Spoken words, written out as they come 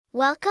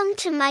Welcome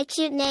to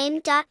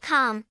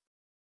mycutename.com.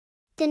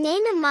 The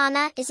name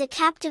Imana is a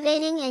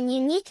captivating and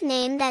unique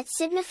name that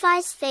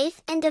signifies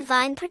faith and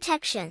divine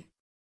protection.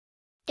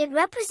 It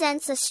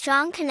represents a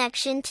strong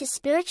connection to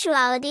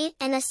spirituality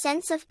and a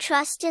sense of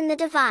trust in the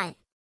divine.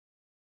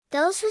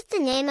 Those with the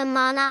name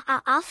Imana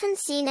are often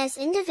seen as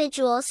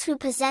individuals who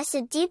possess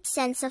a deep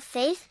sense of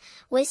faith,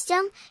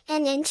 wisdom,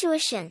 and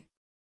intuition.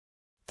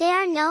 They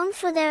are known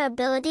for their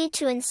ability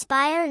to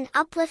inspire and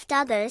uplift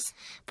others,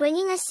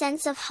 bringing a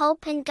sense of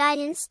hope and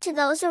guidance to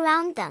those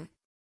around them.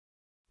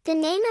 The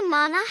name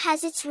Imana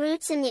has its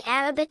roots in the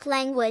Arabic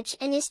language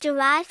and is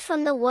derived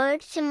from the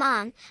word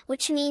iman,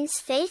 which means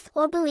faith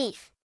or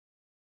belief.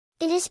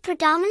 It is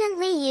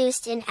predominantly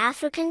used in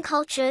African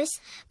cultures,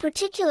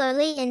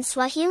 particularly in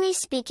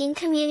Swahili-speaking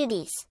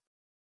communities.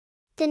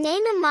 The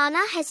name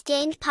Imana has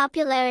gained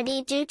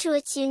popularity due to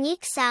its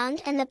unique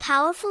sound and the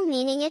powerful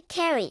meaning it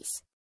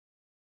carries.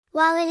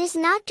 While it is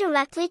not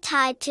directly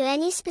tied to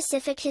any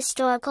specific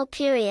historical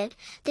period,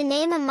 the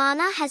name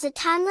Imana has a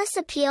timeless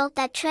appeal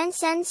that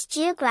transcends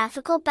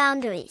geographical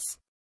boundaries.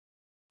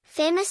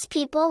 Famous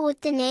people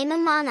with the name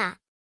Imana.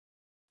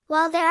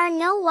 While there are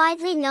no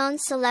widely known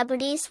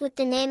celebrities with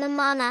the name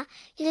Imana,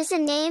 it is a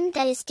name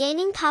that is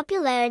gaining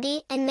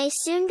popularity and may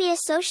soon be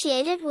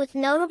associated with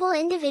notable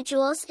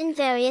individuals in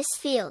various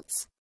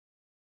fields.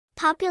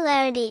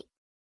 Popularity.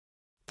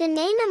 The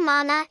name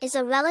Imana is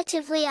a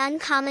relatively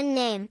uncommon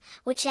name,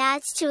 which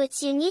adds to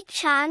its unique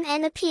charm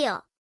and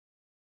appeal.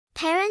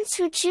 Parents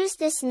who choose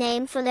this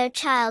name for their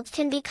child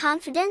can be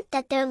confident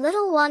that their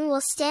little one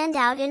will stand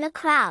out in a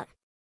crowd.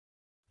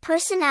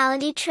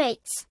 Personality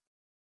traits.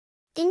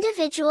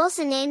 Individuals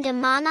named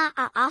Imana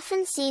are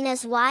often seen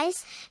as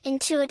wise,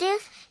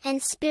 intuitive,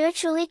 and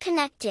spiritually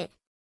connected.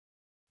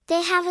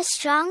 They have a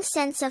strong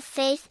sense of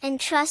faith and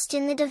trust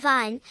in the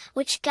divine,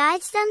 which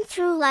guides them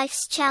through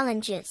life's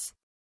challenges.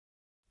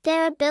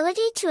 Their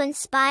ability to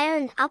inspire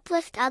and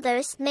uplift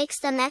others makes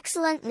them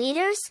excellent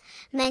leaders,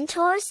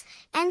 mentors,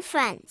 and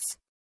friends.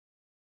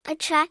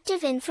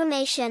 Attractive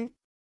information.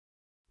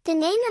 The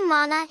name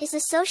Imana is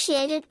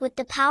associated with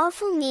the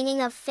powerful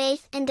meaning of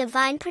faith and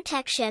divine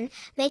protection,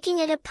 making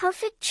it a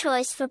perfect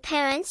choice for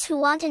parents who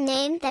want a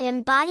name that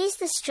embodies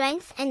the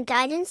strength and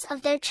guidance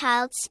of their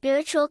child's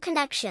spiritual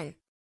connection.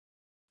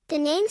 The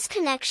name's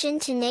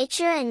connection to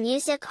nature and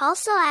music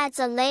also adds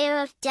a layer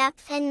of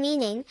depth and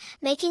meaning,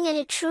 making it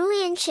a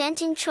truly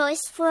enchanting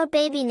choice for a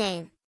baby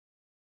name.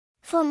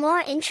 For more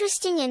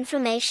interesting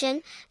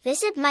information,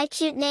 visit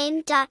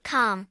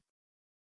mycutename.com.